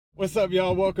What's up,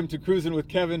 y'all? Welcome to Cruisin with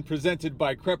Kevin, presented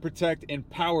by Crep Protect and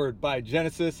powered by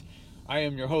Genesis. I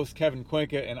am your host, Kevin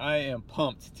Cuenca, and I am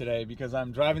pumped today because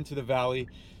I'm driving to the Valley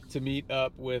to meet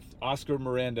up with Oscar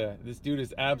Miranda. This dude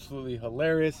is absolutely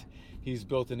hilarious. He's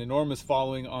built an enormous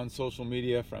following on social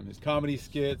media from his comedy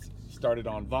skits. He started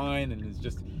on Vine and has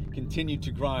just continued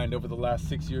to grind over the last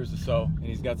 6 years or so. And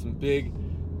he's got some big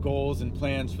goals and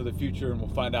plans for the future, and we'll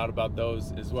find out about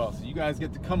those as well. So you guys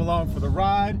get to come along for the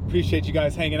ride. Appreciate you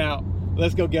guys hanging out.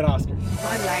 Let's go get Oscar.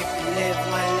 One life to live,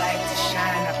 one life to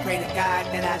shine. I pray to God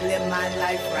that I live my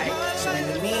life right. So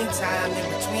in the meantime, in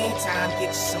between time, get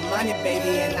you some money,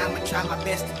 baby, and I'ma try my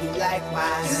best to do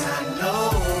likewise. And I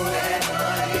know that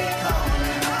money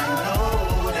coming, I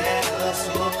know that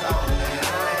hustle coming.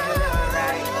 I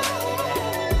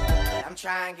ain't right. I'm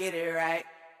trying to get it right.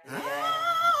 Yeah.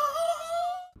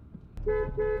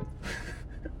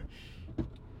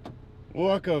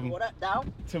 Welcome What up,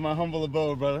 dog? to my humble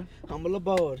abode, brother. Humble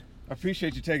abode. I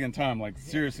appreciate you taking time, like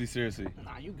seriously.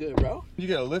 Nah, you good, bro? You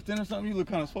get a lift in or something? You look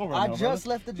kind of swole right now, I just brother.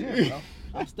 left the gym, bro.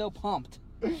 I'm still pumped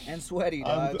and sweaty,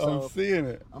 dog. I'm seeing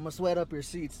it. I'm gonna sweat up your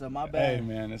seats, so my bad. Hey,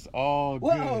 man, it's all good.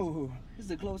 Whoa! This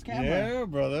is a closed camera. Yeah,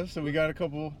 brother. So we got a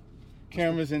couple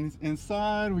cameras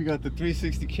inside. We got the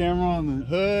 360 camera on the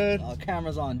hood.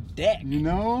 Camera's on deck. You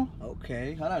know?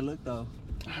 Okay. How'd I look, though?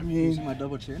 I You mean, see my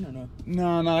double chin or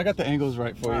no? no, I got the angles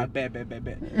right for you. Bet.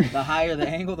 The higher the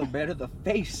angle, the better the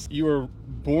face. You were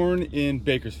born in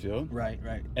Bakersfield. Right.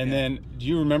 And Yeah. then, do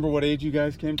you remember what age you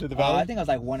guys came to the Valley? I think I was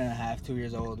like 1.5, 2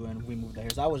 years old when we moved out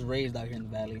here. So I was raised out here in the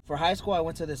Valley. For high school, I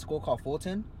went to this school called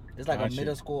Fulton. It's like Gotcha. a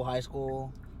middle school, high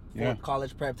school, Yeah.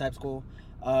 college prep type school.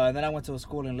 And then I went to a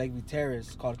school in Lakeview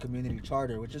Terrace called Community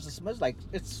Charter, which is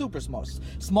it's super small,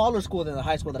 smaller school than the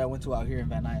high school that I went to out here in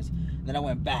Van Nuys. Then I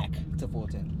went back to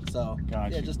Fulton. So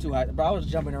Gotcha. yeah, just too high. But I was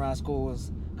jumping around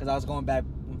schools because I was going back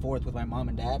and forth with my mom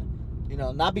and dad. You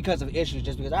know, not because of issues,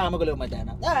 just because I'm gonna go live with my dad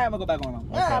now. I'm gonna go back with my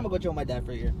mom. Okay. I'm gonna go chill with my dad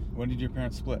for a year. When did your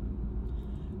parents split?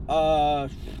 A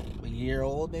year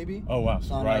old maybe. Oh, wow. So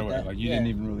Something right like away. that. Like, you Yeah. didn't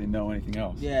even really know anything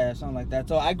else. Yeah, something like that.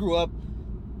 So I grew up.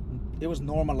 It was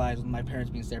normalized with my parents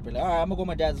being separate. Like, all right, I'm gonna go with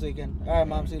my dad this weekend. All right,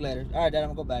 mom, see you later. All right, dad, I'm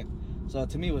gonna go back. So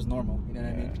to me, it was normal. You know what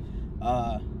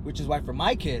I mean? Which is why for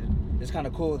my kid, it's kind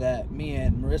of cool that me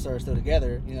and Marissa are still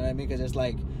together. You know what I mean? Because it's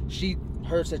like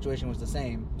her situation was the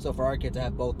same. So for our kid to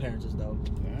have both parents is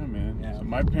dope. Yeah, man. Yeah. So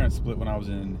my parents split when I was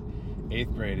in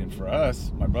 8th grade, and for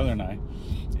us, my brother and I,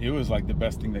 it was like the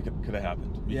best thing that could have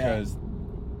happened because,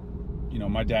 you know,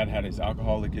 my dad had his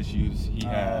alcoholic issues. He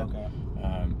had okay.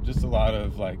 just a lot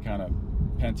of like kind of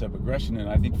pent up aggression, and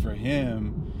I think for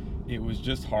him, it was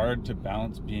just hard to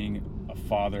balance being a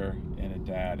father and a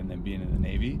dad, and then being in the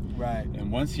Navy. Right.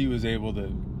 And once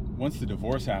the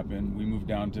divorce happened, we moved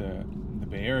down to the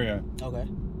Bay Area. Okay.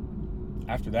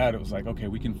 After that, it was like, okay,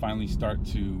 we can finally start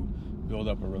to build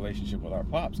up a relationship with our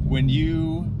pops. When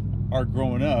you are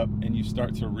growing up and you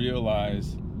start to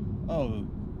realize, oh,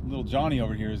 little Johnny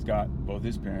over here has got both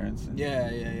his parents.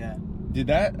 Yeah. Did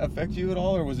that affect you at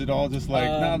all, or was it all just like,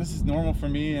 nah, this is normal for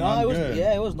me and I'm good?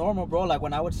 It was normal, bro. Like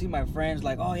when I would see my friends,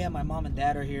 like, oh yeah, my mom and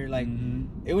dad are here. Like,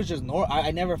 it was just normal.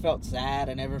 I never felt sad.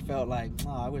 I never felt like,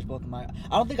 oh, I wish both of my.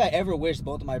 I don't think I ever wished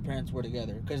both of my parents were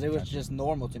together because it was just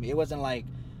normal to me. It wasn't like,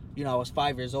 you know, I was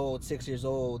 5 years old, 6 years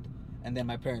old, and then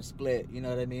my parents split. You know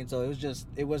what I mean? So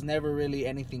it was never really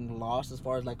anything lost as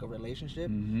far as like a relationship,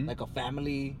 like a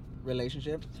family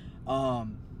relationship. Yeah,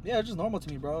 it's just normal to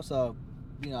me, bro. So,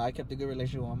 you know, I kept a good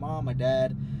relationship with my mom, my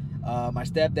dad, my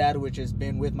stepdad, which has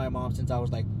been with my mom since I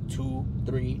was like 2,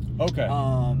 3. Okay.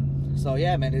 So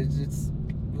yeah, man, it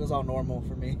was all normal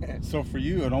for me. So for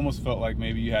you, it almost felt like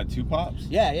maybe you had two pops?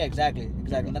 Yeah, exactly.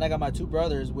 And then I got my 2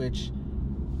 brothers, which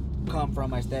come from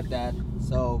my stepdad.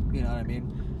 So, you know what I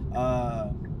mean?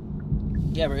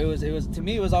 Yeah, but it was to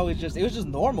me, it was just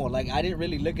normal. Like, I didn't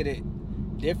really look at it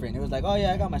different. It was like, oh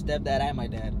yeah, I got my stepdad and my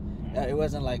dad. It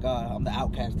wasn't like, I'm the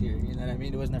outcast here, you know what I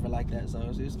mean? It was never like that, so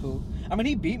it was cool. I mean,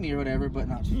 he beat me or whatever, but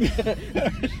not.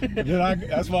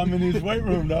 That's why I'm in his weight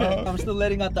room, dog. I'm still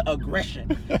letting out the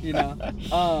aggression, you know? It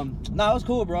was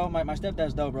cool, bro. My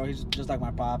stepdad's dope, bro. He's just like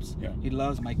my pops. Yeah. He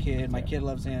loves my kid. My kid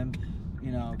loves him.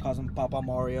 You know, calls him Papa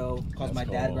Mario. Calls That's my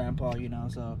dad cool. Grandpa, you know?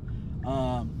 So,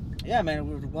 yeah, man,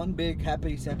 we're one big,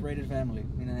 happy, separated family.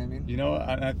 You know what I mean? You know,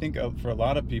 I think for a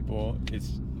lot of people,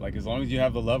 it's like as long as you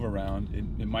have the love around,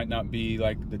 it might not be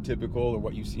like the typical or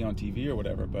what you see on TV or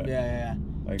whatever, but Yeah.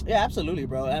 like, Yeah, absolutely,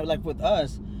 bro. And like with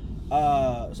us,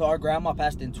 so our grandma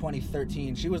passed in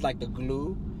 2013. She was like the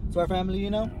glue to our family,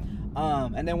 you know?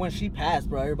 And then when she passed,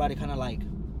 bro, everybody kind of like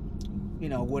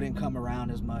wouldn't come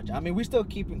around as much. I mean, we still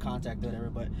keep in contact, whatever,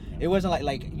 but it wasn't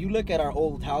like you look at our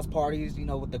old house parties,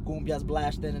 with the cumbias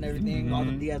blasting and everything, all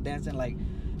the tias dancing. Like,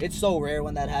 it's so rare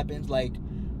when that happens. Like,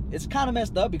 it's kind of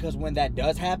messed up because when that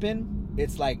does happen,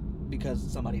 it's like because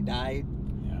somebody died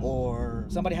or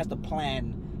somebody has to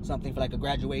plan something for like a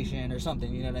graduation or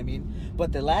something, you know what I mean?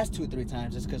 But the last 2-3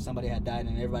 times it's because somebody had died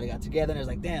and everybody got together and it's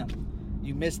like, damn,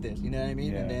 you missed this, you know what I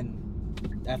mean? Yeah. And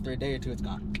then after a day or two, it's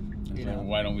gone.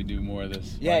 Why don't we do more of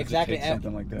this? Yeah, Why does it exactly. take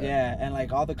something like that. Yeah, and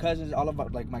like all the cousins, all of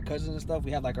like my cousins and stuff,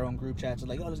 we have like our own group chats. It's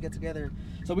like, oh, let's get together.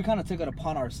 So we kind of took it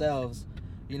upon ourselves,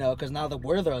 because now that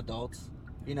we're the adults,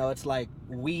 it's like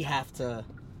we have to,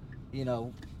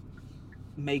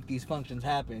 make these functions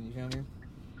happen. You feel me?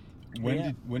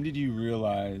 When did you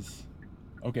realize?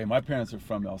 Okay, my parents are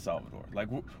from El Salvador. Like,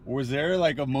 was there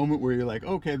like a moment where you're like,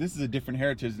 okay, this is a different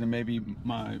heritage than maybe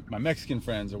my Mexican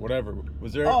friends or whatever?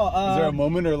 Was there a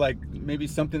moment or like maybe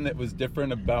something that was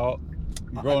different about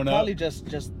growing up? Probably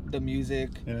just the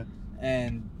music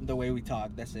and the way we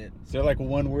talk. That's it. Is there like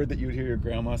one word that you would hear your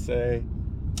grandma say?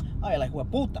 Oh yeah, like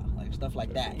hueputa, like stuff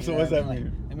like that. So what's that mean?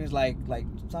 Like, it means like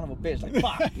son of a bitch, like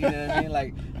fuck. You know what I mean?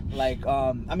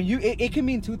 I mean, it can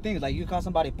mean two things. Like you call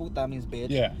somebody puta means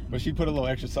bitch. Yeah, but she put a little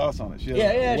extra sauce on it.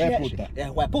 Hueputa.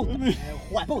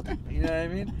 Hueputa. You know what I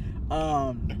mean?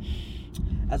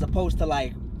 As opposed to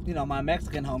like, my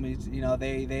Mexican homies,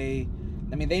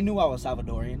 they knew I was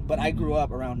Salvadorian, but I grew up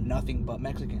around nothing but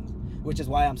Mexicans, which is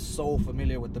why I'm so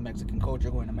familiar with the Mexican culture,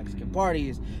 going to Mexican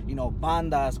parties,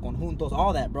 bandas, conjuntos,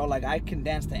 all that, bro. Like, I can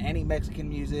dance to any Mexican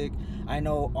music. I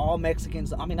know all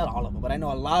Mexicans. I mean, not all of them, but I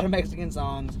know a lot of Mexican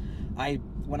songs.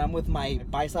 When I'm with my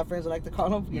paisa friends, I like to call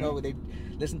them, they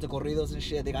listen to corridos and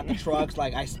shit. They got the trucks.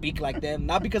 Like, I speak like them,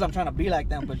 not because I'm trying to be like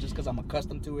them, but just because I'm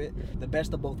accustomed to it. The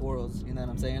best of both worlds. You know what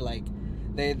I'm saying? Like,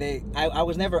 I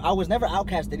was never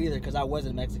outcasted either because I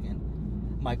wasn't Mexican.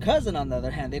 My cousin, on the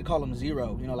other hand, they'd call him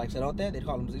Zero. Like Cerote, they'd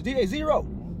call him Zero.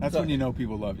 That's when you know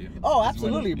people love you. Oh,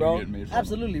 absolutely, bro.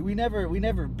 Absolutely. We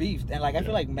never beefed. And like I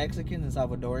feel like Mexicans and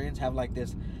Salvadorians have like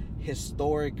this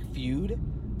historic feud,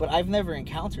 but I've never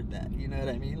encountered that. You know what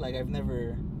I mean? Like I've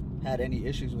never had any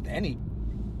issues with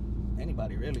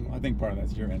anybody really. Well, I think part of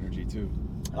that's your energy too.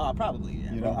 Oh, probably.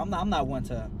 Yeah, bro. I'm not one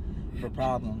for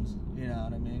problems. You know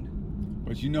what I mean?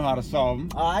 But you know how to solve them.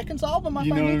 I can solve them.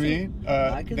 You know what I mean?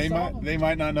 I can solve them. They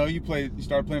might not know you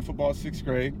started playing football at 6th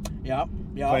grade. Yep.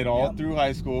 Played all through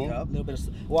high school. Yep. A little bit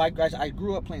of. Well, I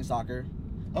grew up playing soccer.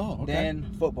 Oh, okay. Then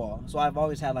football. So I've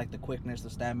always had like the quickness, the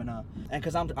stamina, and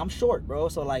because I'm short, bro.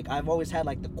 So like I've always had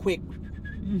like the quick,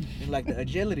 like the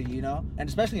agility, And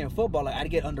especially in football, like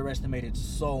I'd get underestimated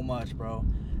so much, bro.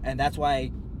 And that's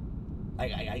why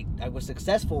I was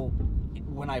successful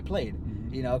when I played,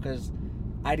 because.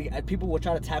 People will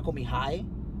try to tackle me high,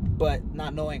 but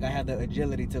not knowing I have the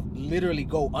agility to literally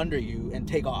go under you and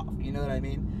take off. You know what I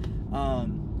mean?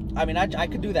 I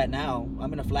could do that now.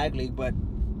 I'm in a flag league, but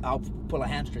I'll pull a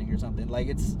hamstring or something. Like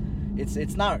it's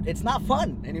not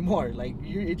fun anymore. Like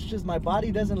it's just my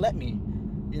body doesn't let me.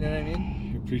 You know what I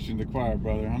mean? You're preaching to the choir,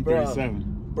 brother. I'm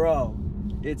 37. Bro,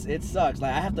 it sucks.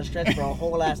 Like I have to stretch for a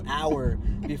whole ass hour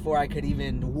before I could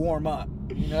even warm up.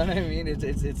 You know what I mean?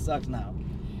 It sucks now.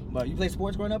 But you play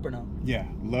sports growing up or no? Yeah,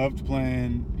 loved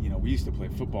playing. We used to play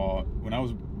football. When I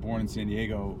was born in San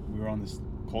Diego, we were on this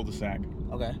cul-de-sac.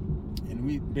 Okay. And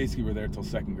we basically were there till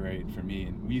 2nd grade for me.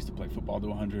 And we used to play football to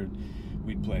 100.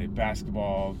 We'd play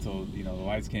basketball till, the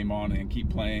lights came on and keep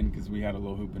playing because we had a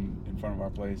little hoop in front of our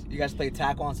place. You guys play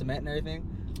tackle on cement and everything?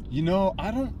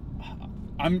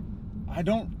 I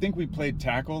don't think we played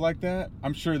tackle like that.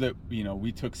 I'm sure that,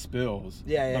 we took spills.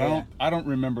 Yeah. I don't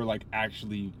remember like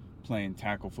actually playing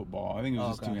tackle football. I think it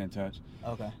was just two-hand touch.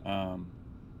 Okay.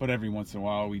 But every once in a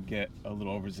while we'd get a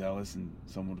little overzealous and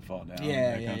someone would fall down.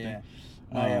 Yeah.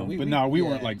 We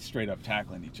weren't like straight up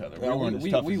tackling each other. We weren't as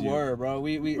tough as you. We were, bro.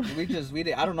 We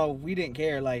didn't. I don't know. We didn't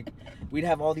care. Like we'd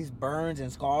have all these burns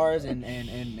and scars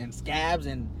and scabs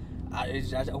and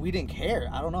we didn't care.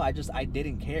 I don't know. I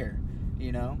didn't care.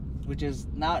 Which is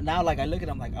now like I look at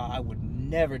them like, oh, I would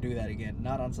never do that again.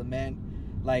 Not on cement.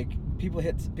 Like people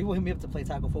hit me up to play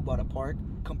tackle football at the park.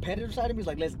 Competitor side of me is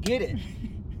like, let's get it.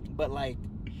 But like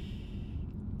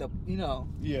the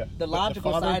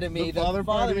logical side of me, the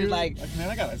father is like, man,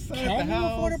 I got a son can at the you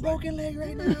house. afford a broken leg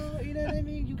right now? You know what I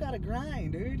mean? You gotta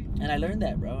grind, dude. And I learned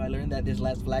that, bro. I learned that this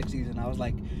last flag season. I was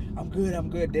like, I'm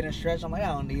good. Didn't stretch. I'm like, I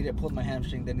don't need it. Pulled my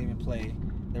hamstring. Didn't even play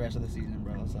the rest of the season,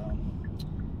 bro. So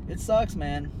it sucks,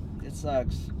 man. It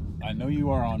sucks. I know you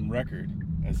are on record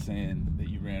as saying that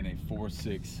you ran a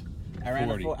 4.6 40. I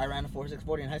ran a 4.6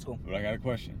 40 in high school. But I got a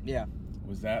question. Yeah.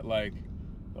 Was that like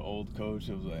the old coach?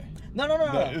 It was like No.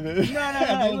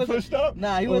 He was pushed up.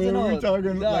 Nah, he wasn't old. We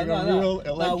talking like a real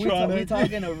electronic. We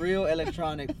talking a real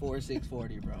electronic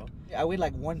 4640, bro. I weighed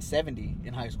like 170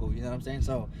 in high school. You know what I'm saying?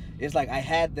 So it's like I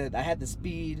had the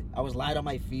speed. I was light on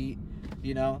my feet.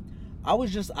 You know, I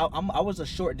was a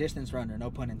short distance runner.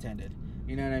 No pun intended.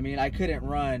 You know what I mean? I couldn't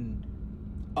run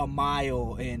a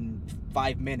mile in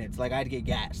 5 minutes. Like, I'd get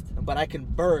gassed. But I can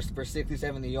burst for 60,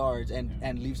 70 yards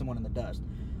and leave someone in the dust.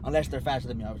 Unless they're faster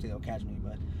than me, obviously they'll catch me.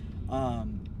 But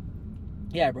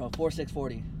yeah, bro,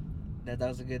 4.640. That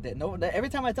was a good day. No, every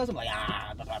time I tell them, like,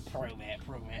 prove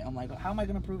it. I'm like, how am I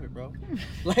gonna prove it, bro?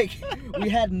 Like,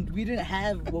 we didn't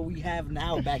have what we have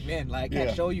now back then. Like, I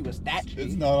can't show you a stat sheet.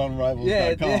 It's not on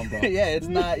Rivals.com, bro. Yeah, it's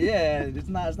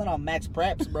not on Max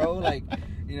Preps, bro. Like,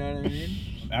 you know what I mean?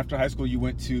 After high school, you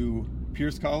went to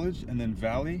Pierce College and then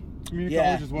Valley Community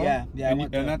College as well. Yeah.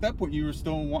 And at that point, you were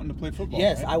still wanting to play football.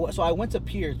 Yes, right? So I went to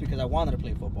Pierce because I wanted to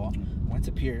play football. Went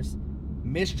to Pierce.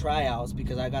 Missed tryouts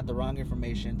because I got the wrong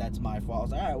information. That's my fault. I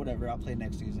was like, all right, whatever, I'll play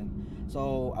next season.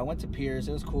 So I went to Pierce.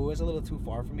 It was cool. It was a little too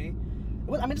far for me.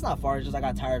 It's not far. It's just I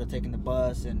got tired of taking the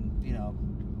bus and, you know,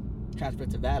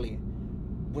 transferred to Valley.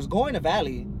 Was going to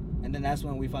Valley, and then that's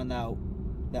when we found out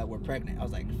that we're pregnant. I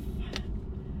was like,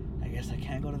 I guess I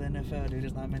can't go to the NFL, dude.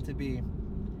 It's not meant to be.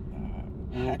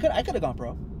 I could have gone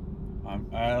pro. I'm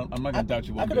not gonna doubt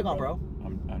you. I could have gone pro.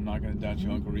 I'm not gonna doubt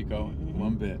you, Uncle Rico,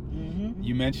 one bit. Mm-hmm.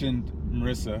 You mentioned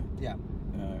Marissa. Yeah.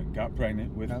 Got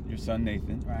pregnant with your son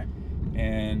Nathan. Right.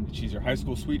 And she's your high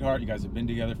school sweetheart. You guys have been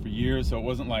together for years, so it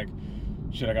wasn't like,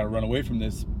 shit, I gotta run away from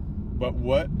this. But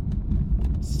what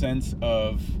sense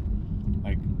of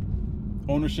like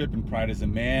ownership and pride as a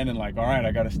man, and like, all right,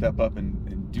 I gotta step up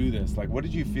and do this, like, what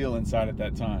did you feel inside at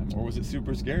that time? Or was it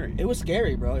super scary? It was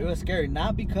scary, bro. It was scary,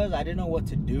 not because I didn't know what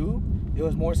to do. It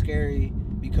was more scary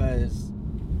because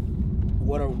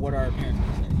what are our parents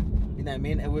gonna say? You know what I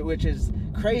mean? Which is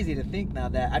crazy to think now,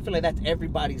 that I feel like that's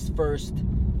everybody's first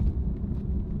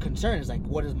concern, is like,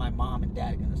 what is my mom and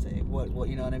dad gonna say? What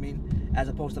you know what I mean? As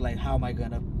opposed to like, how am I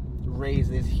gonna raise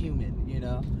this human, you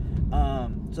know?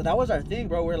 So that was our thing,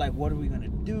 bro. We're like, what are we gonna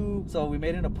do? So we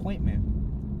made an appointment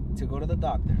to go to the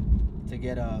doctor to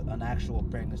get an actual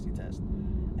pregnancy test.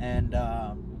 And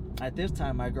at this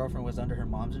time, my girlfriend was under her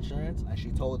mom's insurance, and she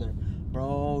told her,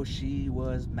 bro, she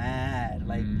was mad.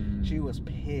 Like, she was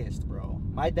pissed, bro.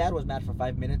 My dad was mad for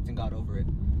 5 minutes and got over it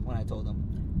when I told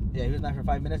him. Yeah, he was mad for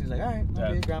 5 minutes. He's like, all right,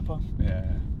 okay, grandpa.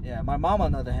 Yeah. My mom,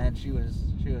 on the other hand, she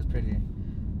wasn't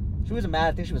mad.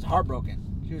 I think she was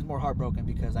heartbroken. She was more heartbroken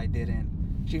because I didn't.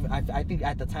 I think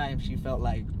at the time she felt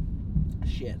like,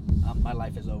 shit, my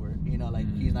life is over. You know, like,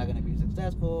 he's not gonna be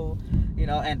successful. You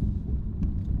know,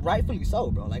 and rightfully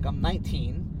so, bro. Like, I'm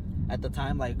 19 at the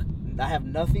time. Like, I have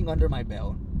nothing under my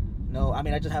belt. No, I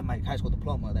mean, I just have my high school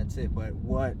diploma. That's it. But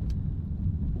what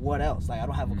else? Like, I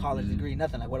don't have a college degree,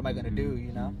 nothing. Like, what am I gonna do?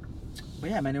 You know? But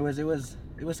yeah, man, it was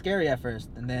scary at first,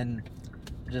 and then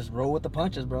just roll with the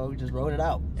punches, bro. We just wrote it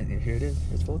out, and here it is.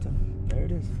 It's Fulton. There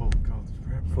it is. Fulton College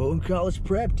Prep. Fulton College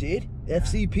Prep, dude.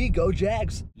 FCP, go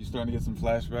Jags. You starting to get some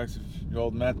flashbacks of your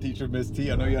old math teacher, Miss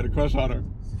T. I know you had a crush on her.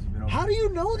 How do you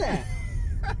know that?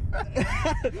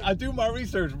 I do my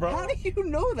research, bro. How do you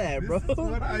know that, bro? This is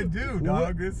what I do,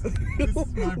 dog. This is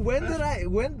my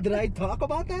when did I talk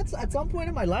about that at some point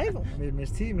in my life?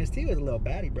 Miss T was a little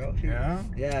baddie, bro.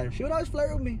 She would always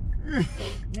flirt with me.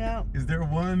 Yeah. Is there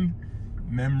one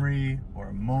memory or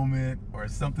a moment or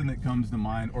something that comes to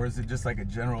mind, or is it just like a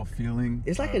general feeling?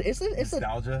 It's like it's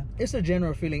nostalgia. It's a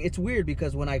general feeling. It's weird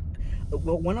because one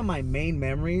of my main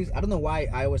memories, I don't know why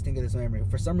I always think of this memory.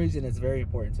 For some reason, it's very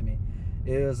important to me.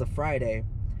 It was a Friday,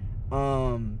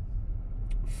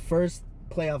 first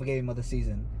playoff game of the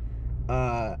season,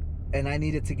 and I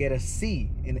needed to get a C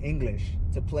in English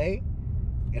to play,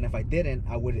 and if I didn't,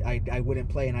 I wouldn't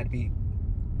play, and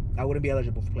I wouldn't be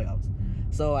eligible for playoffs.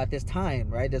 So at this time,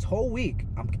 right, this whole week,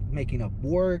 I'm making up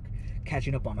work,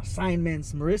 catching up on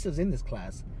assignments. Marissa's in this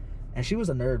class, and she was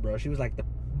a nerd, bro. She was like the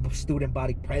student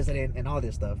body president and all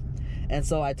this stuff. And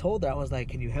so I told her, I was like,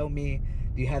 can you help me?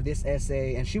 Do you have this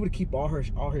essay? And she would keep all her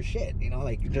shit, you know,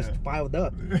 like just filed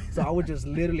up. So I would just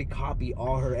literally copy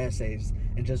all her essays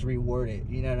and just reword it,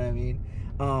 you know what I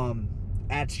mean?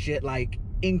 Add shit like,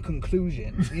 in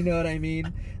conclusion, you know what I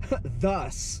mean?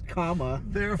 Thus, comma,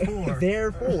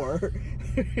 therefore,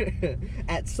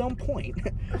 at some point,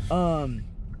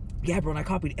 yeah, bro, and I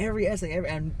copied every essay,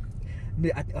 and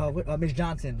Miss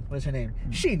Johnson was her name.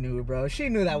 She knew, bro. She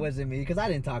knew that wasn't me because I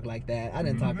didn't talk like that.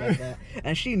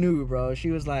 And she knew, bro. She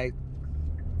was like,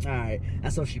 all right.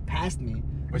 And so she passed me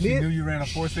But she knew you ran a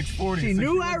 4.640. She so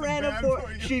knew I ran a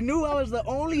 4. She knew I was the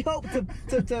only hope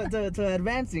to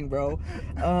advancing, bro.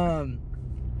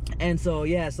 And so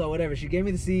yeah, so whatever. She gave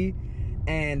me the C,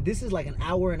 and this is like an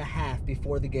hour and a half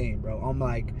before the game, bro. I'm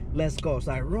like, let's go.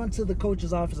 So I run to the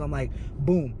coach's office. I'm like,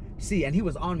 boom, C. And he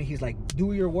was on me. He's like,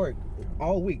 do your work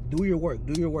all week. Do your work.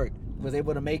 Do your work. Was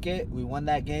able to make it. We won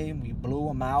that game. We blew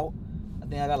them out. I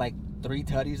think I got like 3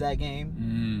 tutties that game.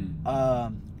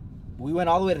 We went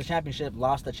all the way to the championship,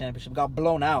 lost the championship, got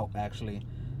blown out actually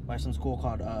by some school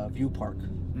called View Park.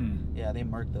 Yeah, they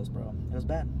murked us, bro. It was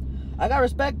bad. I got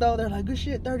respect though. They're like, good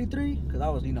shit, 33, because I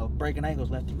was, breaking ankles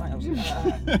left and right. I was like,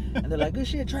 and they're like, good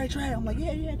shit, Trey. I'm like,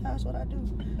 yeah, that's what I do.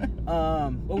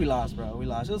 But we lost, bro. We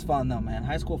lost. It was fun though, man.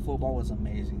 High school football was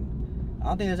amazing. I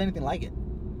don't think there's anything like it.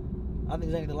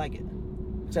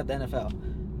 Except the NFL.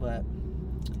 But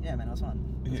yeah, man, it was fun.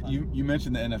 You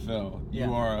mentioned the NFL. Yeah.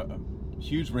 You are a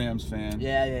huge Rams fan.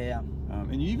 Yeah.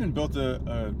 And you even built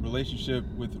a relationship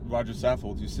with Roger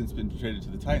Saffold, who's since been traded to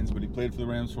the Titans, but he played for the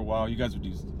Rams for a while. You guys would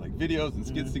do like videos and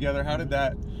skits together. How did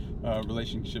that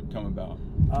relationship come about?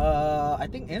 I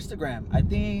think Instagram. I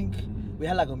think we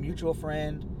had like a mutual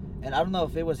friend, and I don't know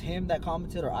if it was him that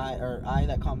commented or I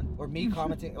that commented or me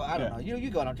commenting. Well, I don't know. You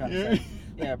get what I'm trying to say.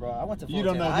 Yeah, bro. I went to Fulton. You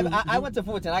don't know. I went to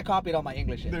Fulton. I copied all my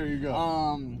English shit. There you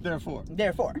go.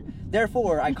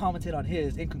 Therefore, I commented on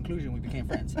his. In conclusion, we became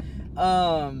friends.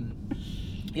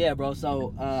 Yeah, bro.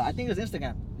 So I think it was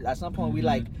Instagram. At some point, we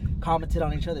like commented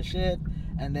on each other's shit,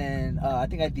 and then I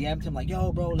think I DM'd him like,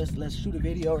 "Yo, bro, let's shoot a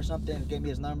video or something." Gave me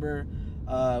his number.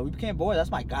 We became boys. That's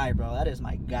my guy, bro. That is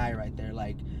my guy right there.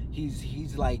 Like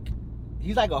he's like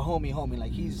a homie.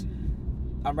 Like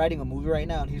I'm writing a movie right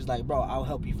now, and he's like, bro, I'll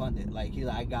help you fund it. Like he's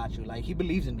like, I got you. Like he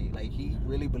believes in me. Like he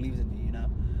really believes in me.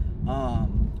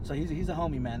 So he's a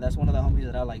homie, man. That's one of the homies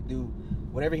that I like do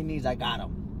whatever he needs. I got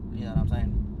him. You know what I'm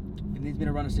saying? If he needs me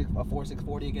to run a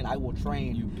 4.640 again, I will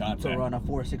train to run a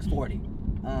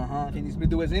 4.640. If he needs me to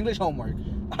do his English homework,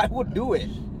 I will do it.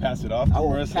 Pass it off to Marissa. I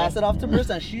will pass it off to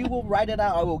Marissa, and she will write it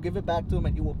out. I will give it back to him,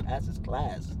 and he will pass his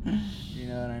class. You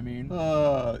know what I mean?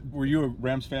 Were you a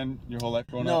Rams fan your whole life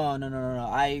growing up?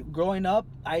 No. Growing up,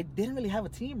 I didn't really have a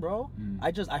team, bro.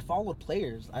 I followed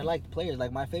players. I liked players.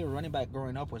 Like my favorite running back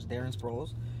growing up was Darren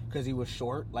Sproles, because he was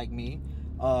short like me.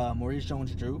 Maurice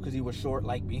Jones-Drew, because he was short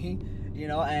like me.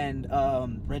 And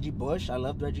Reggie Bush. I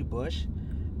loved Reggie Bush.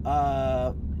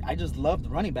 I just loved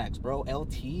running backs, bro.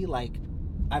 LT, like,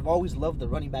 I've always loved the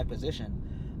running back position.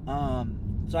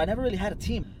 So I never really had a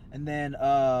team. And then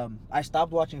I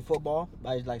stopped watching football.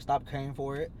 I stopped caring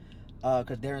for it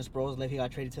because Darren Sproles, he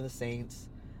got traded to the Saints.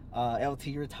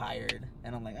 LT retired,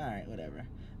 and I'm like, all right, whatever.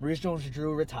 Maurice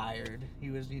Jones-Drew retired.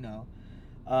 He was,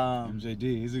 MJD,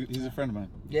 he's a friend of mine.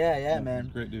 Yeah, man.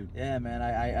 Great dude. Yeah, man.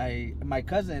 I my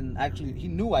cousin actually, he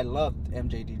knew I loved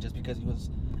MJD just because he was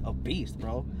a beast,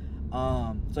 bro.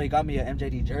 So he got me an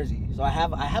MJD jersey. So I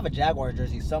have a Jaguar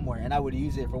jersey somewhere, and I would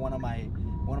use it for one of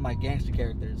my gangster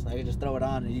characters. I could just throw it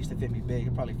on, and it used to fit me big.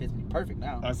 It probably fits me perfect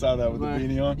now. I saw that with the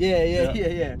beanie on.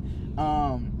 Yeah.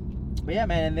 But yeah,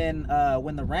 man. And then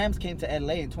when the Rams came to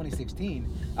LA in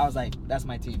 2016, I was like, that's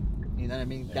my team. You know what I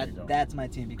mean? That's my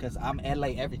team, because I'm LA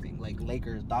everything, like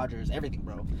Lakers, Dodgers, everything,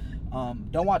 bro.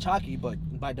 Don't watch hockey, but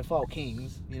by default,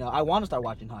 Kings. I want to start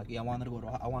watching hockey. I want to go to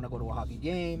a hockey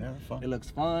game. Yeah, it looks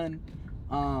fun.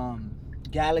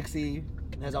 Galaxy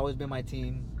has always been my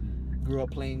team. Grew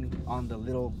up playing on the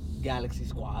little Galaxy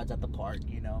squads at the park.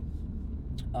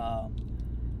 But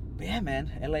yeah,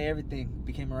 man, LA everything.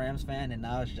 Became a Rams fan, and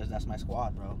now that's my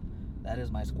squad, bro. That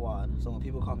is my squad. So when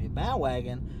people call me a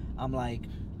bandwagon, I'm like,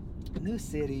 new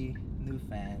city, new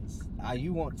fans.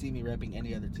 You won't see me repping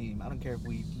any other team. I don't care if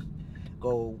we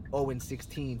go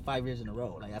 0-16 5 years in a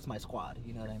row. Like, that's my squad.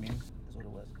 You know what I mean? That's what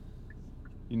it was.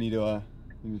 You need to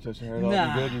touch your hair at all?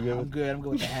 Nah, You good? I'm good. I'm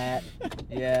good with the hat.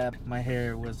 Yeah, my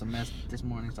hair was a mess this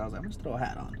morning, so I was like, I'm just throw a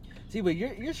hat on. See, but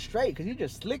you're straight, because you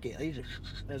just slick it. You just,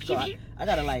 let's go. I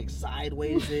gotta like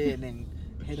sideways it and then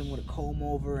hit him with a comb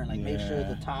over and like make sure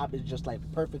the top is just like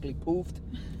perfectly poofed.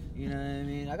 You know what I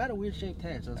mean? I got a weird shaped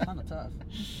head, so it's kind of tough.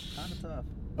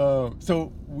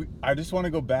 So I just want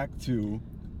to go back to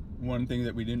one thing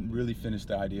that we didn't really finish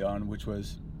the idea on, which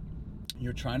was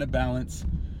you're trying to balance.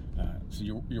 So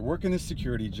you're working this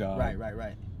security job. Right.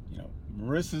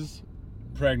 Marissa's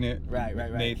pregnant. Right.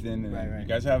 Nathan. And Right. You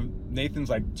guys have Nathan's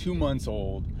like 2 months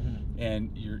old,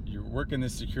 and you're working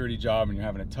this security job, and you're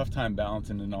having a tough time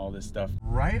balancing and all this stuff.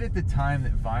 Right at the time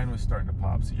that Vine was starting to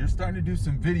pop, so you're starting to do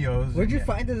some videos. Where'd you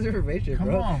find this information, Come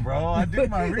bro? on, bro. I do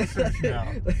my research now.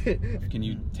 Can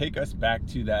you take us back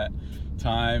to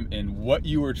time and what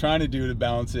you were trying to do to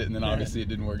balance it, and then obviously it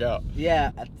didn't work out.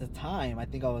 Yeah, at the time, I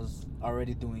think I was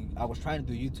trying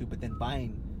to do YouTube, but then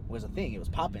Vine was a thing. It was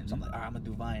popping. So I'm like, all right, I'm going to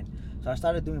do Vine. So I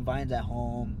started doing Vines at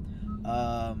home.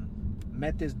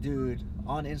 Met this dude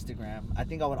on Instagram. I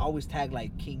think I would always tag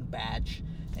like King Batch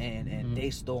and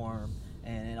Daystorm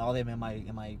and all them in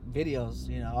my videos.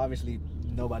 You know, obviously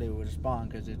nobody would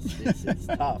respond because it's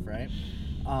tough, right?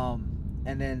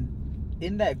 And then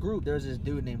in that group, there was this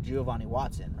dude named Giovanni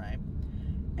Watson, right?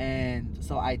 And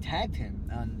so I tagged him,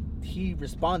 and he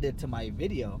responded to my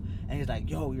video, and he's like,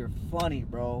 "Yo, you're funny,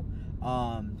 bro.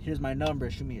 Here's my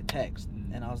number. Shoot me a text."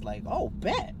 And I was like, "Oh,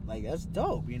 bet. Like, that's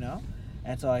dope, you know?"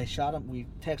 And so I shot him. We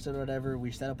texted or whatever.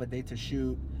 We set up a date to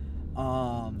shoot.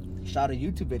 Shot a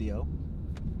YouTube video.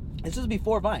 This is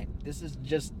before Vine. This is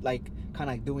just like kind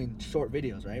of like doing short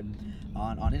videos, right?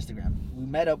 On Instagram. We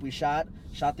met up. We shot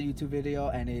the YouTube video,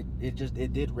 and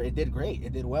it did great.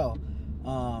 It did well.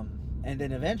 And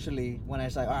then eventually, when I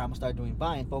said, all right, I'm gonna start doing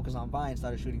Vine, focus on Vine,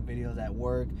 started shooting videos at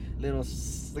work,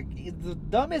 like the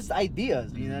dumbest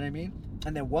ideas, you know what I mean?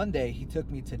 And then one day he took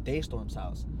me to Daystorm's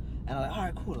house, and I'm like, all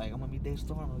right, cool, like I'm gonna meet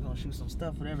Daystorm, we're gonna shoot some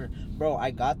stuff, whatever. Bro,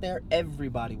 I got there,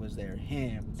 everybody was there.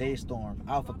 Him, Daystorm,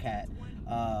 Alpha Cat,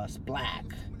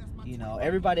 Splack, you know,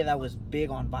 everybody that was big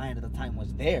on Vine at the time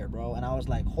was there, bro. And I was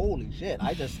like, holy shit,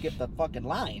 I just skipped the fucking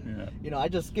line. Yeah. You know, I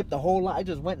just skipped the whole line. I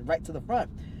just went right to the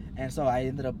front. And so I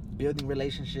ended up building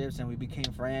relationships, and we became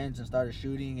friends and started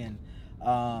shooting, and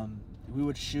we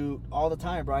would shoot all the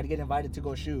time, bro. I'd get invited to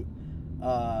go shoot.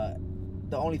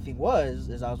 The only thing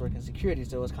is I was working security,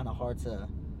 so it was kind of hard to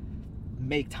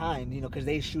make time, you know, because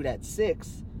they shoot at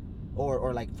 6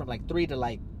 or like from like 3 to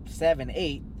like 7,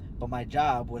 8, but my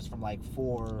job was from like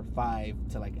 4, 5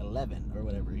 to like 11 or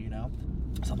whatever, you know.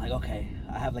 So I'm like, okay,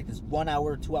 I have like this 1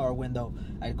 hour, 2 hour window.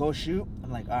 I go shoot.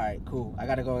 I'm like, all right, cool. I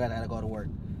gotta go to work.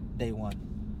 Day 1.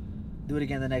 Do it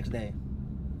again the next day,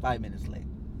 5 minutes late.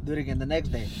 Do it again the next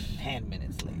day, 10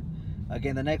 minutes late.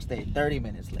 Again the next day, 30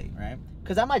 minutes late, right?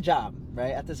 Because at my job,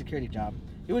 right, at the security job,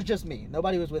 it was just me.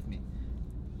 Nobody was with me.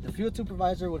 The field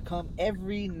supervisor would come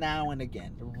every now and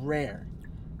again, rare.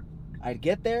 I'd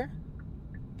get there,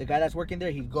 the guy that's working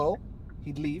there,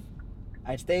 he'd leave.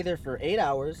 I'd stay there for 8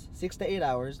 hours, 6 to 8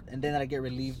 hours, and then I'd get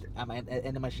relieved at the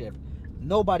end of my shift.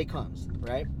 Nobody comes,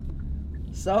 right?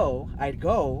 So I'd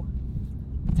go,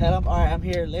 tell him, all right, I'm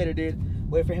here later,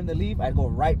 dude. Wait for him to leave. I'd go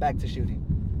right back to shooting.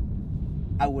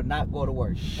 I would not go to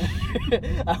work.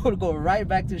 I would go right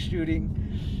back to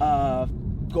shooting,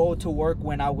 go to work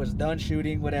when I was done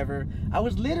shooting, whatever. I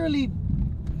was literally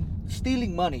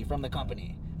stealing money from the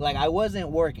company. Like, I wasn't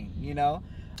working, you know?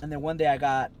 And then one day I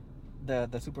got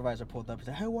the supervisor pulled up. He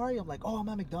said, hey, where are you? I'm like, oh, I'm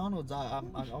at McDonald's. I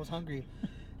was hungry.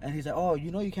 And he's like, oh,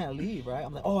 you know you can't leave, right?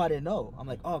 I'm like, oh, I didn't know. I'm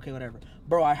like, oh, okay, whatever.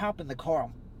 Bro, I hop in the car.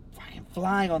 I'm fucking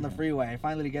flying on the freeway. I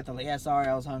finally get there. Like, yeah, sorry,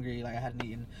 I was hungry. Like, I hadn't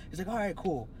eaten. He's like, all right,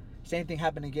 cool. Same thing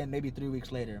happened again maybe 3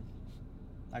 weeks later.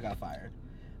 I got fired.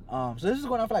 So this is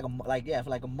going on for like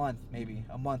a month, maybe.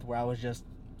 A month where I was just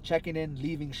checking in,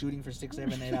 leaving, shooting for 6,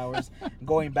 7, 8 hours,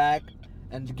 going back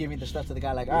and giving the stuff to the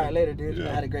guy like, all right, later, dude. Yeah.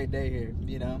 I had a great day here,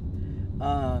 you know?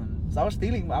 So I was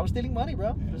stealing money, bro.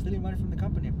 I was stealing money from the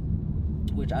company,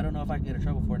 which I don't know if I can get in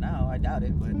trouble for now. I doubt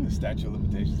it, but the statute of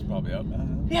limitations is probably up now.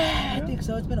 Yeah, I think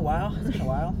so. It's been a while.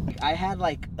 I had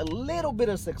like a little bit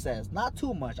of success, not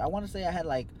too much. I want to say I had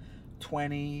like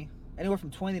anywhere from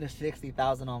 20 to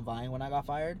 60,000 on Vine when I got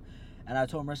fired. And I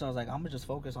told Marissa, I was like, I'm gonna just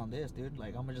focus on this, dude.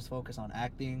 Like, I'm gonna just focus on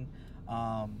acting.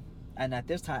 And at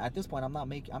this point, I'm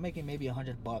making maybe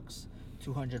 $100,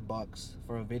 $200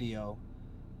 for a video.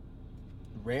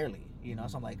 Rarely, you know.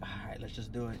 So I'm like, all right, let's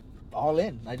just do it. All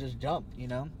in. I just jumped, you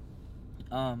know.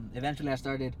 Eventually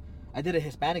I did a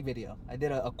Hispanic video. I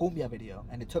did a cumbia video,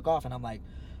 and it took off, and I'm like,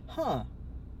 huh,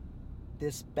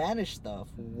 this Spanish stuff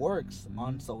works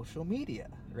on social media,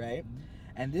 right?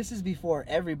 And this is before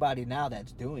everybody now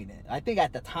that's doing it. I think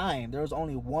at the time there was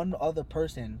only one other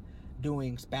person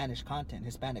doing Hispanic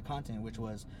content, which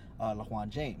was LaJuan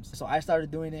James. So I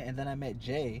started doing it, and then I met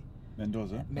Jay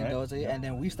Mendoza, right? And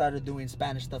then we started doing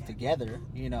Spanish stuff together,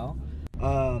 you know.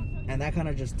 And that kind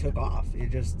of just took off. It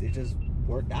just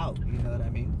worked out, you know what I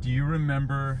mean? Do you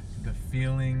remember the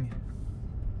feeling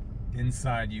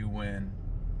inside you when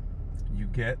you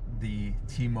get the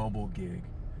T-Mobile gig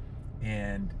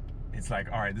and it's like,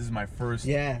 all right, this is my first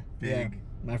my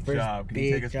first job. Can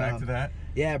you take us back to that?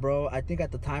 Yeah, bro. I think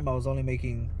at the time I was only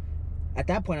making, at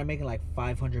that point I'm making like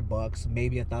 $500,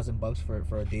 maybe $1,000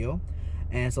 for a deal.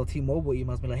 And so T-Mobile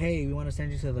emails me like, hey, we want to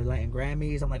send you to the Latin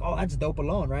Grammys. I'm like, oh, that's dope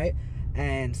alone, right?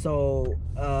 And so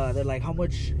they're like, how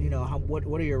much,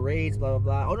 what are your rates, blah, blah,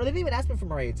 blah. Oh, no, they didn't even ask me for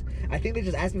my rates. I think they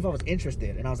just asked me if I was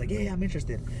interested. And I was like, yeah, I'm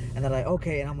interested. And they're like,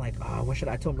 okay. And I'm like, oh, what should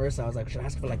I told Marissa, I was like, should I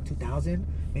ask for like 2,000,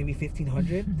 maybe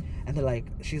 1,500? And they're like,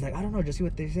 she's like, I don't know, just see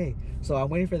what they say. So I'm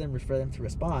waiting for them to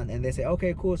respond. And they say,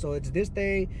 okay, cool. So it's this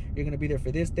day. You're going to be there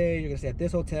for this day. You're going to stay at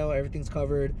this hotel. Everything's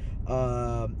covered.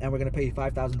 And we're going to pay you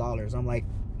 $5,000. I'm like,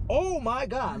 oh my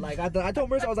God. Like, I told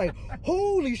Marissa, I was like,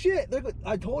 holy shit.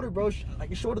 I told her, bro,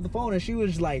 I showed her the phone and she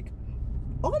was like,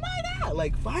 oh my God,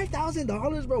 like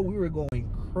 $5,000, bro. We were going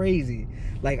crazy.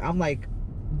 Like, I'm like,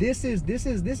 this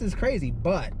is crazy.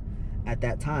 But at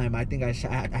that time, I think I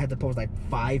had to post like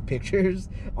 5 pictures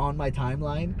on my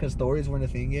timeline because stories weren't a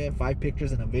thing yet. 5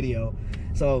 pictures and a video.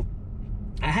 So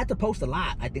I had to post a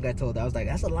lot. I think I told her, I was like,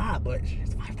 that's a lot, but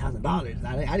it's $5,000.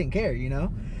 I didn't care,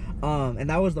 and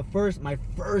that was my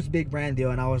first big brand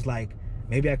deal, and I was like,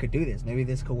 maybe I could do this, maybe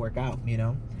this could work out,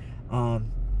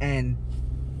 and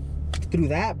through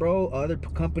that, bro, other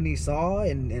companies saw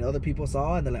and other people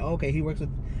saw, and they're like, oh, okay, he works with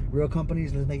real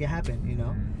companies, let's make it happen,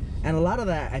 and a lot of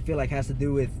that I feel like has to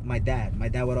do with my dad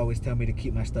would always tell me to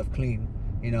keep my stuff clean,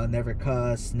 never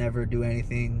cuss, never do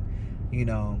anything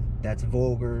that's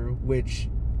vulgar, which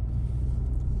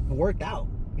worked out,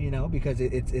 because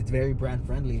it's very brand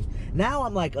friendly. Now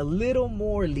I'm like a little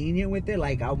more lenient with it.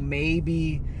 Like, I'll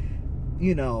maybe,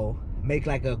 make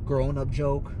like a grown-up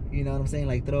joke, you know what I'm saying?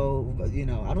 Like, throw,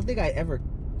 I don't think I ever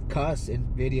cuss in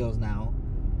videos now.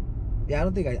 Yeah, I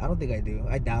don't think I do.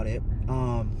 I doubt it.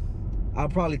 I'll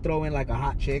probably throw in like a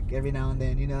hot chick every now and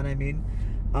then, you know what I mean?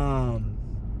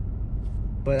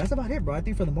 But that's about it, bro. I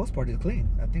think for the most part it's clean.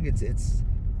 I think it's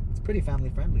pretty family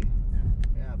friendly.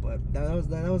 But that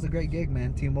was a great gig,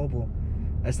 man. T-Mobile.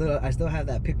 I still have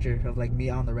that picture of like me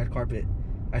on the red carpet.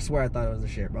 I swear I thought it was a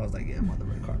shit, but I was like, yeah, I'm on the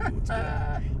red carpet. What's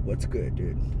good? What's good,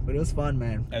 dude? But it was fun,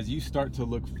 man. As you start to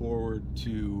look forward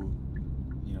to,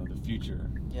 the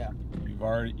future. Yeah.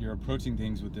 You're approaching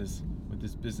things with this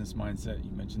business mindset.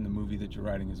 You mentioned the movie that you're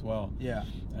writing as well. Yeah.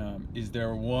 Is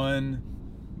there one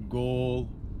goal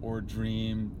or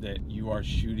dream that you are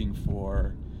shooting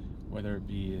for, whether it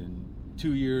be in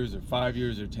 2 years or 5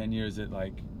 years or 10 years, that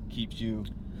like keeps you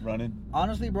running?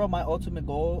 Honestly, bro, my ultimate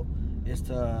goal is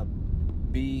to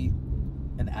be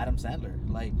an Adam Sandler.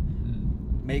 Like,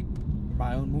 make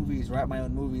my own movies, write my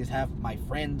own movies, have my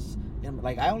friends.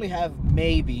 Like, I only have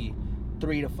maybe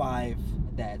 3 to 5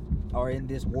 that are in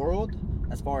this world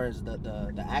as far as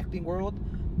the acting world.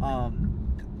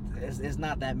 It's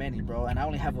not that many, bro, and I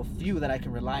only have a few that I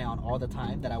can rely on all the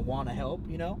time that I want to help,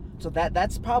 so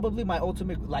that's probably my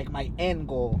ultimate, like, my end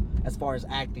goal as far as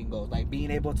acting goes. Like,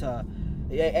 being able to,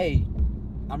 hey,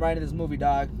 I'm writing this movie,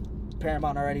 dog.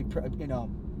 Paramount already,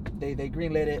 they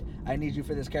greenlit it. I need you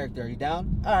for this character. Are you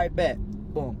down? All right, bet.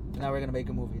 Boom. Now we're gonna make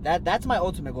a movie. That's my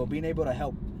ultimate goal, being able to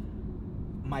help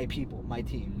my people, my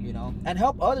team, and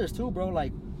help others too, bro.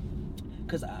 Like,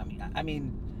 because I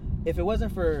mean, if it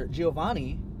wasn't for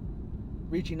Giovanni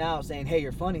reaching out saying, hey,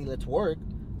 you're funny, let's work,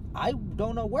 I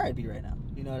don't know where I'd be right now.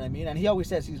 You know what I mean? And he always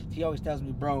tells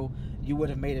me, bro, you would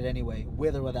have made it anyway,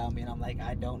 with or without me. And I'm like,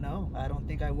 I don't know. I don't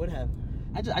think I would have.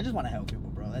 I just want to help people,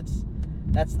 bro.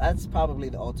 That's probably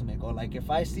the ultimate goal. Like, if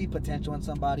I see potential in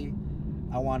somebody,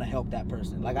 I want to help that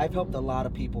person. Like, I've helped a lot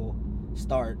of people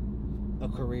start a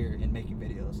career in making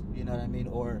videos. You know what I mean?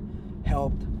 Or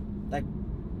helped, like,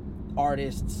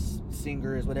 artists,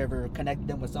 singers, whatever, connect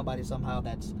them with somebody somehow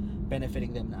that's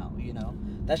benefiting them now,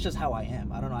 that's just how I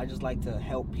am. I don't know, I just like to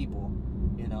help people,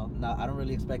 I don't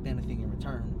really expect anything in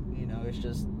return, it's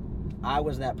just, I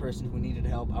was that person who needed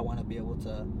help. I want to be able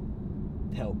to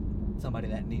help somebody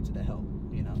that needs the help,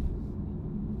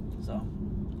 so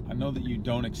I know that you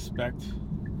don't expect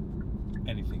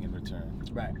anything in return,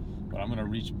 right? But I'm gonna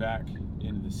reach back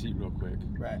into the seat real quick,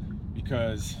 right?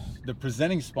 Because the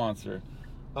presenting sponsor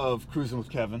of Cruisin with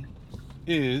Kevin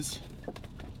is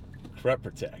Crep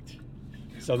Protect.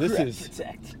 So this is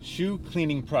shoe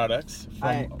cleaning products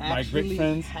from my great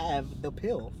friends. I have the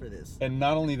pill for this. And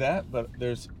not only that, but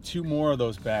there's 2 more of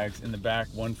those bags in the back,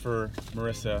 one for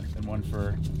Marissa and one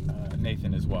for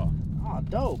Nathan as well. Oh,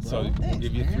 dope, bro. So we'll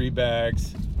give you 3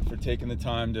 bags for taking the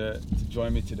time to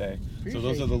join me today. So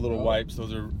those are the little wipes.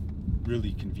 Those are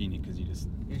really convenient because you just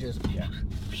yeah.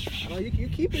 Oh, you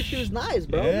keep your shoes nice,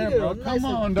 bro. Yeah, bro. Come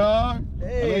on, dog.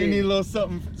 Hey. I know you need a little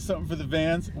something for the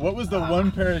Vans. What was the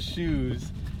one pair of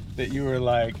shoes that you were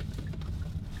like,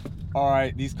 all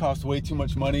right, these cost way too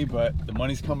much money, but the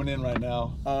money's coming in right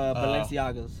now?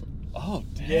 Balenciagas. Oh,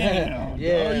 damn.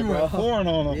 Yeah, bro. You bro. went foreign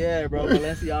on them. Yeah, bro.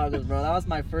 Balenciagas, bro. That was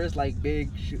my first, like, big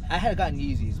shoe. I had gotten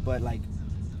Yeezys, but, like,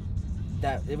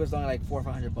 that it was only like $400 or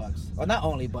 $500. Or not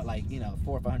only, but like, you know, $400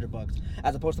 or $500.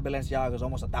 As opposed to Balenciaga's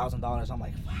almost $1,000. I'm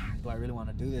like, fuck, do I really want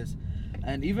to do this?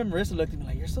 And even Marissa looked at me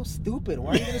like, you're so stupid.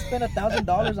 Why are you gonna spend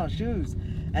 $1,000 on shoes?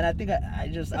 And I think I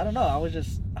don't know. I was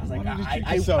like,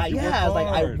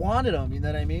 I wanted them. You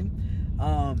know what I mean?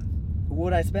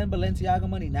 Would I spend Balenciaga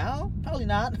money now? Probably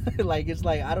not. Like, it's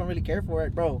like, I don't really care for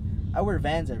it, bro. I wear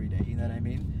Vans every day. You know what I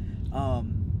mean?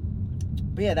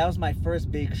 But yeah, that was my first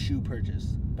big shoe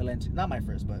purchase. Not my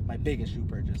first, but my biggest shoe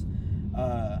purchase.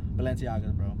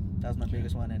 Balenciaga, bro. That was my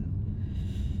biggest one,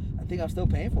 and I think I'm still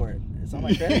paying for it. It's on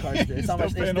my credit card.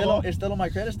 It's still on my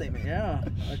credit statement. Yeah,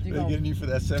 I think they're getting you for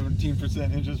that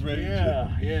 17% interest rate.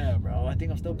 Yeah, bro. I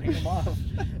think I'm still paying them off.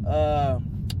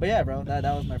 But yeah, bro, that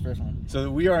was my first one. So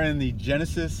we are in the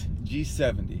Genesis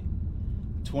G70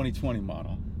 2020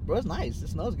 model. Bro, it's nice. It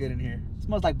smells good in here. It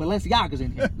smells like Balenciaga's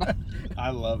in here. I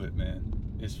love it, man.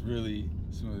 It's really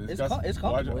smooth. It's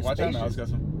comfortable. Watch out now. It's got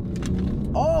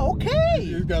some. Oh, okay.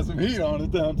 It's got some heat on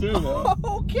it down too, though.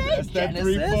 Okay. That's that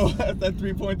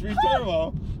 3.3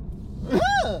 turbo.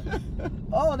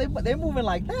 Oh, they're moving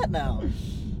like that now.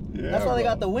 Yeah, that's why they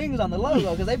got the wings on the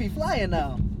logo, because they be flying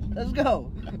now. Let's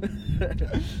go.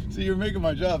 See, you're making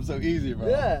my job so easy, bro.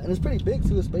 Yeah, and it's pretty big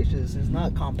too. It's spacious. It's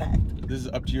not compact. This is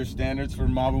up to your standards for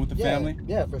mobbing with the family?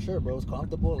 Yeah, for sure, bro. It's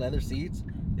comfortable. Leather seats.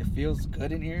 It feels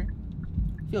good in here.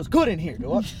 Feels good in here,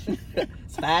 dude.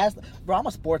 It's fast. Bro, I'm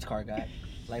a sports car guy.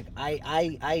 Like,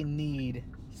 I need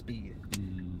speed.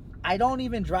 I don't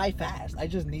even drive fast. I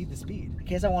just need the speed. In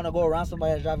case I want to go around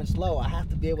somebody that's driving slow, I have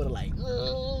to be able to, like,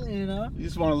 you know? You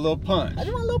just want a little punch. I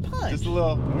just want a little punch. Just a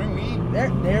little.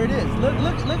 There it is. Look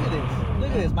at this.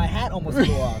 Look at this. My hat almost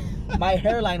flew off. My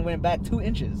hairline went back 2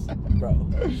 inches, bro.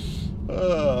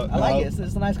 I like it.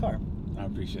 It's a nice car. I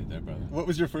appreciate that, brother. What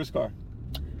was your first car?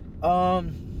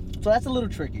 So that's a little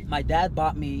tricky. My dad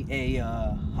bought me a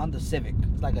Honda Civic.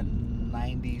 It's like a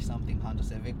 90-something Honda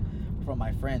Civic from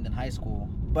my friend in high school.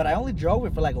 But I only drove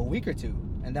it for like a week or two.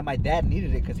 And then my dad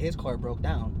needed it because his car broke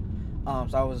down.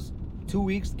 So I was 2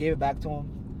 weeks, gave it back to him.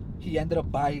 He ended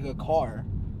up buying a car,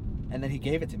 and then he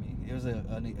gave it to me. It was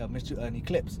an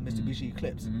Eclipse, Mitsubishi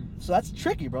Eclipse. So that's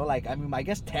tricky, bro. Like, I mean, I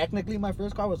guess technically my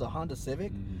first car was a Honda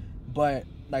Civic. But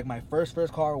like my first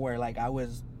car where like I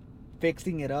was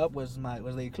fixing it up was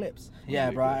the Eclipse.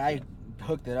 Yeah, bro, I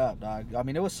hooked it up, dog. I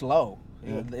mean, it was slow.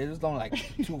 It was only like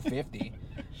 250,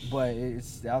 but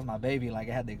that was my baby. Like,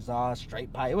 it had the exhaust,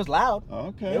 straight pipe. It was loud.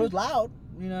 Okay. It was loud.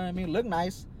 You know what I mean? Looked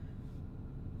nice.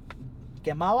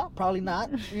 Quemaba? Probably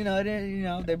not. You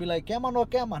know, they'd be like, quema, no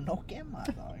quema. No quema,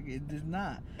 dog. It did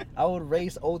not. I would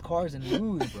race old cars and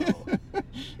lose, bro.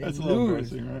 That's a little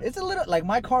embarrassing, right? It's a little, like,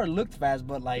 my car looked fast,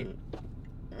 but like...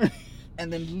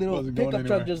 And then little pickup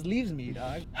truck just leaves me,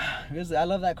 dog. I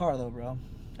love that car, though, bro.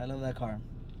 I love that car.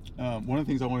 One of the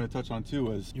things I wanted to touch on, too,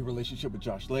 was your relationship with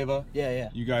Josh Leva. Yeah.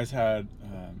 You guys had,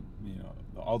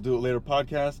 the I'll Do It Later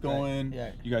podcast going. Right.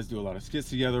 Yeah. You guys do a lot of skits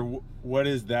together. What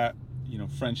is that,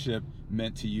 friendship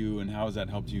meant to you, and how has that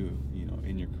helped you,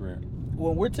 in your career?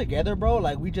 When we're together, bro,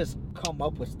 like, we just come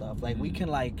up with stuff. Like, we can,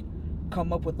 like,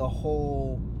 come up with the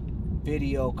whole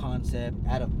video concept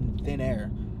out of thin air.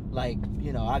 Like,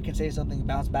 I can say something,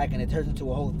 bounce back, and it turns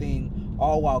into a whole thing,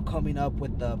 all while coming up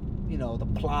with the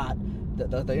plot,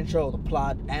 the intro, the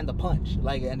plot, and the punch.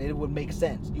 Like, and it would make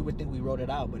sense. You would think we wrote it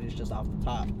out, but it's just off the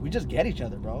top. We just get each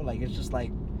other, bro. Like, it's just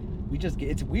like,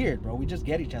 it's weird, bro. We just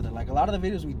get each other. Like, a lot of the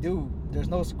videos we do, there's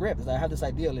no script. It's like, I have this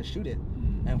idea, let's shoot it.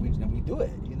 And we do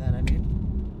it. You know what I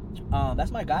mean?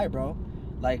 That's my guy, bro.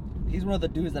 Like, he's one of the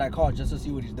dudes that I call just to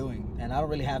see what he's doing. And I don't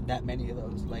really have that many of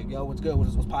those. Like, yo, what's good?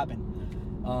 What's popping?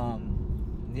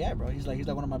 Yeah, bro. He's like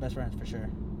one of my best friends, for sure.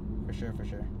 For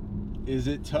sure. Is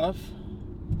it tough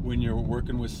when you're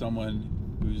working with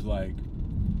someone who's like,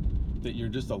 that you're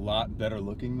just a lot better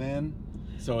looking than?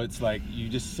 So it's like, you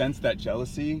just sense that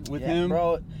jealousy with him?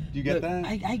 Bro. Do you get that?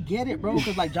 I get it, bro.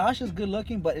 Because, like, Josh is good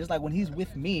looking, but it's like when he's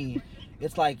with me,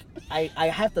 it's like, I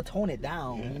have to tone it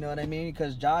down. Yeah. You know what I mean?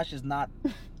 Because Josh is not...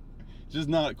 just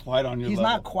not quite on your level.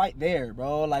 He's not quite there,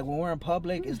 bro. Like, when we're in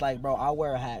public, it's like, bro, I'll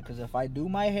wear a hat. Because if I do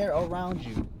my hair around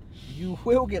you, you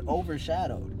will get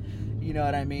overshadowed. You know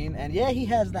what I mean? And yeah, he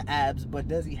has the abs, but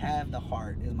does he have the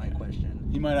heart is my question.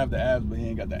 He might have the abs, but he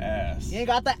ain't got the ass. He ain't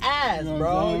got the ass,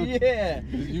 bro. Yeah.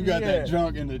 You got that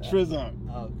junk and the trizunk.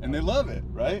 And they love it,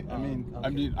 right?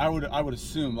 Okay. I would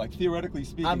assume, like, theoretically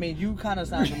speaking. I mean, you kind of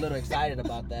sound a little excited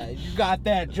about that. You got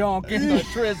that junk and the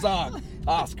trizunk,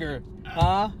 Oscar.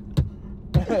 Huh?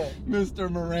 Mr.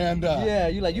 Miranda. Yeah,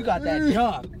 you got that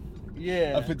junk.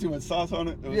 Yeah. I put too much sauce on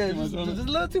it. Yeah, just a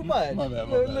little too much. My bad.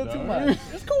 A little too much.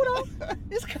 It's cool though.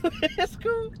 It's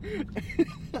cool.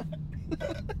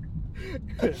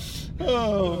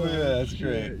 Oh man, that's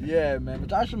great. Yeah, man. But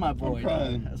Josh is my boy. I'm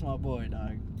crying. Dog. That's my boy,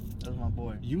 dog. That's my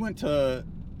boy. You went to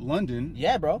London.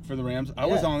 Yeah, bro. For the Rams. I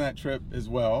was on that trip as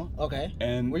well. Okay.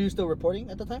 And were you still reporting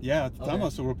at the time? Yeah, at the time I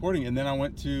was still reporting, and then I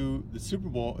went to the Super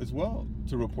Bowl as well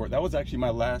to report. That was actually my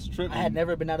last trip. I had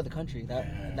never been out of the country. I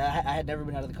had never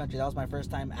been out of the country. That was my first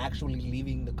time actually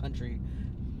leaving the country,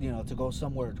 to go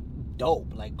somewhere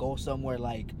dope, like go somewhere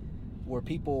like where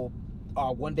people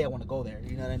one day I want to go there.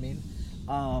 You know what I mean?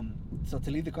 So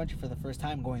to leave the country for the first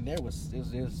time going there was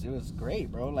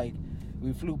great, bro. Like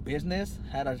we flew business,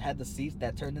 had the seats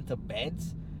that turned into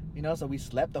beds, so we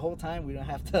slept the whole time. We didn't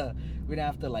have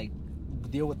to like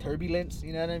deal with turbulence,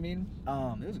 you know what I mean?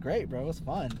 It was great, bro. It was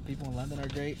fun. People in London are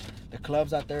great. The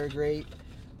clubs out there are great.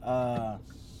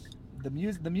 The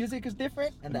music is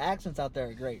different, and the accents out there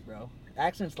are great, bro.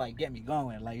 Accents like get me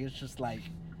going. Like it's just like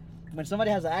when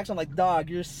somebody has an accent, I'm like, dog,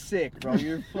 you're sick, bro.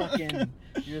 You're fucking,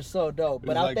 you're so dope.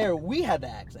 But out there, we had the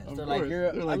accents. They're like,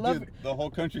 I love dude, the whole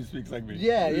country speaks like me.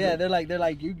 Yeah. They're like,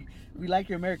 we like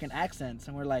your American accents,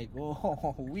 and we're like,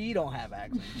 oh, we don't have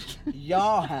accents.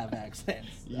 Y'all have accents.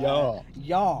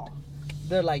 Y'all.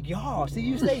 They're like, y'all. See,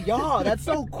 you say y'all. That's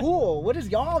so cool. What does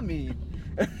y'all mean?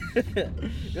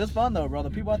 It was fun though, bro. The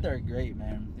people out there are great,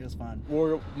 man. It was fun.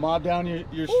 We'll mob down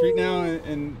your street now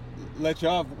and let you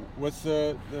off. What's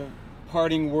the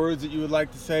parting words that you would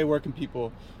like to say? Where can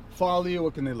people follow you?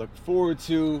 What can they look forward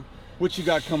to? What you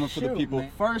got coming for the people?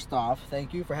 Man. First off,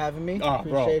 thank you for having me. Oh,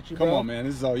 Appreciate you, bro. Come on, man.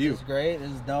 This is all you. It's great.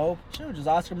 This is dope. Shoot, just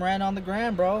Oscar Miranda on the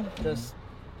gram, bro. Just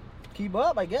keep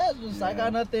up, I guess. I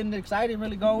got nothing exciting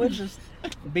really going. Just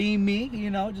being me,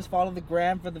 just follow the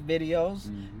gram for the videos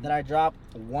that I drop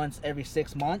once every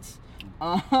 6 months.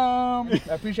 I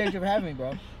appreciate you for having me,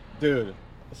 bro. Dude,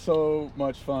 so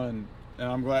much fun. And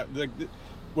I'm glad, like,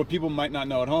 what people might not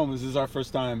know at home is this is our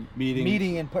first time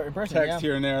meeting in person. Text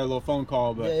here and there, a little phone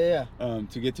call, but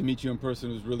to get to meet you in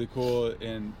person was really cool.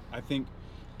 And I think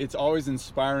it's always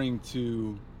inspiring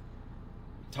to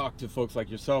talk to folks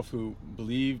like yourself who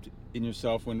believed in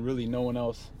yourself when really no one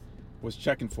else was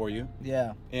checking for you.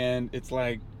 Yeah. And it's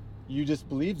like you just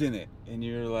believed in it, and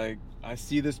you're like, I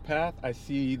see this path, I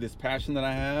see this passion that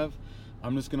I have.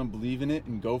 I'm just gonna believe in it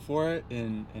and go for it.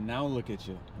 And now look at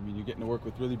you. I mean, you're getting to work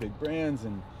with really big brands,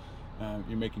 and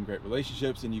you're making great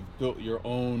relationships, and you've built your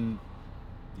own,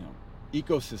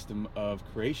 ecosystem of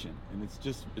creation. And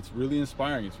it's really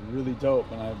inspiring. It's really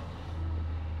dope. And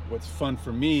what's fun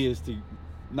for me is to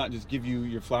not just give you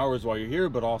your flowers while you're here,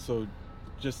 but also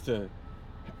just to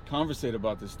conversate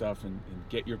about this stuff and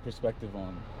get your perspective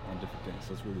on different things.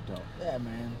 So it's really dope. Yeah,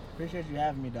 man. Appreciate you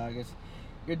having me, dog.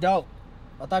 You're dope.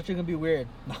 I thought you were gonna be weird.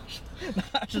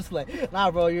 Just like, nah,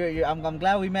 bro. I'm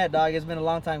glad we met, dog. It's been a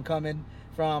long time coming.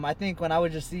 From I think when I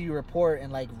would just see you report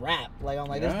and like rap, like I'm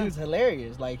like, this dude's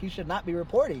hilarious. Like he should not be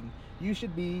reporting. You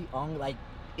should be on like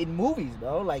in movies,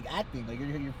 bro. Like acting. Like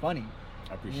you're funny.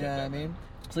 I appreciate that. You know what I mean?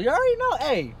 So you already know.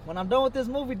 Hey, when I'm done with this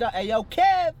movie, dog. Hey, yo,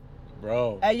 Kev.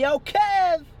 Bro. Hey, yo,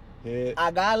 Kev. I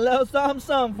got a little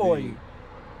something for you.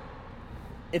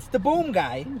 It's the boom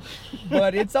guy,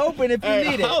 but it's open if you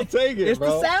need it. I'll take it, it's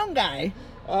bro. the sound guy.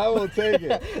 I will take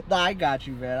it. Nah, I got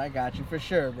you, man. I got you for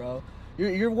sure, bro.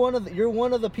 You're one of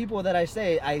the people that I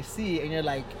see, and you're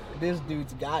like, this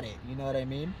dude's got it. You know what I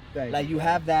mean? Like you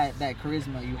have that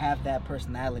charisma, you have that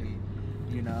personality,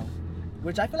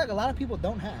 which I feel like a lot of people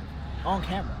don't have on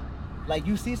camera. Like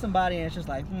you see somebody and it's just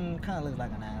like, kind of looks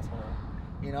like an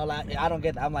asshole. Like I don't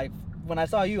get that. I'm like, when I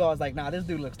saw you, I was like, nah, this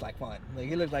dude looks like fun. Like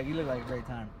he looked like a great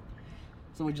time.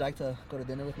 So would you like to go to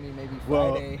dinner with me maybe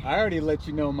Friday? Well, I already let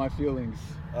you know my feelings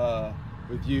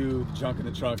with you, the junk in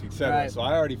the trunk, etc. Right. So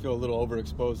I already feel a little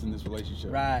overexposed in this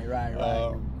relationship. Right.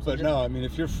 But no, I mean,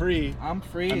 if you're free, I'm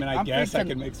free. I mean, I guess I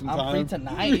can make some time. I'm free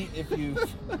tonight if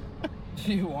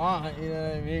you want. You know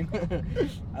what I mean?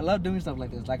 I love doing stuff like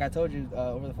this. Like I told you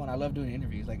over the phone, I love doing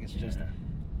interviews. Like it's just.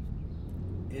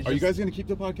 Are you guys gonna keep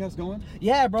the podcast going?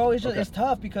 Yeah, bro. It's just it's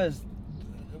tough because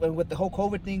with the whole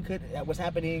COVID thing was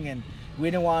happening, and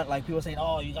we didn't want like people saying,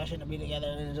 "Oh, you guys shouldn't be together,"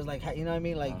 and it's just like, you know what I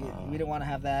mean? Like we didn't want to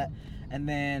have that. And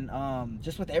then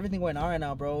just with everything going on right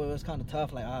now, bro, it was kind of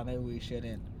tough. Like, maybe we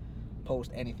shouldn't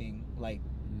post anything like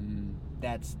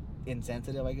that's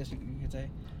insensitive, I guess you could say.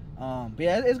 But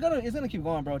yeah, it's gonna keep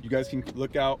going, bro. You guys can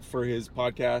look out for his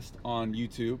podcast on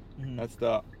YouTube. That's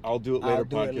the I'll Do It Later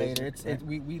podcast. I'll Do It Later.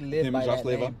 We live by that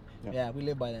name. Yeah, we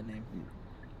live by that name.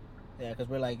 Yeah, because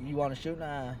we're like, you want to shoot?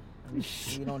 Nah,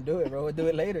 we don't do it, bro. We do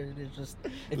it later. It's just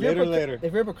if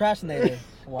you're a procrastinator,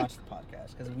 watch the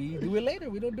podcast because we do it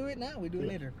later. We don't do it now. We do it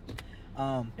later.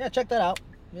 Yeah, check that out.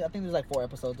 I think there's like 4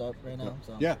 episodes up right now.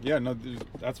 So Yeah. No,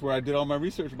 that's where I did all my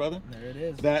research, brother. there it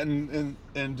is. That and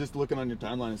just looking on your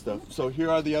timeline and stuff. So here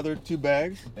are the other 2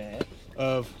 bags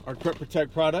of our Crep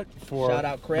Protect product for Shout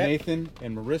out Crep. Nathan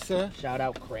and Marissa. Shout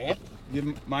out Crep.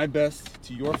 Give my best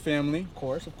to your family.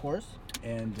 Of course.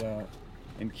 And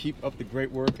keep up the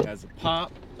great work as a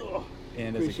pop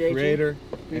and as a Appreciate creator you.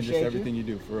 and Appreciate just everything you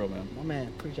do, for real, man. My man,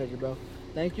 appreciate you, bro.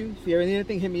 Thank you. If you ever need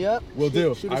anything, hit me up. Will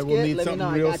do. Shoot a I will skit, need let me something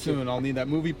know. I real got you. soon. I'll need that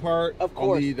movie part. Of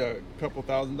course. I'll need a couple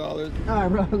 $1,000. All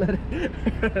right, bro. Later.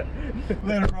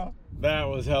 Later, bro. That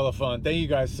was hella fun. Thank you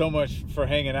guys so much for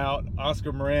hanging out.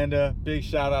 Oscar Miranda, big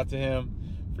shout out to him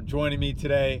for joining me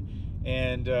today.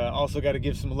 And also got to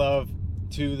give some love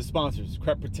to the sponsors,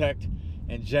 Crep Protect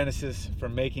and Genesis, for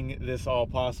making this all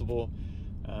possible,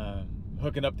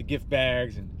 hooking up the gift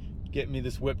bags and getting me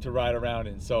this whip to ride around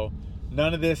in. So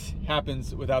none of this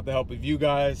happens without the help of you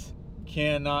guys.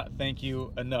 Cannot thank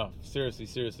you enough.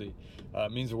 Seriously.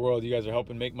 It means the world. You guys are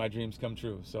helping make my dreams come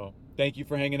true. So thank you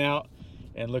for hanging out,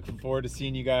 and looking forward to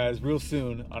seeing you guys real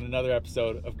soon on another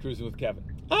episode of Cruising with Kevin.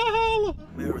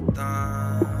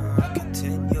 Marathon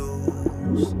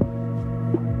continues.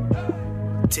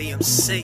 TMC.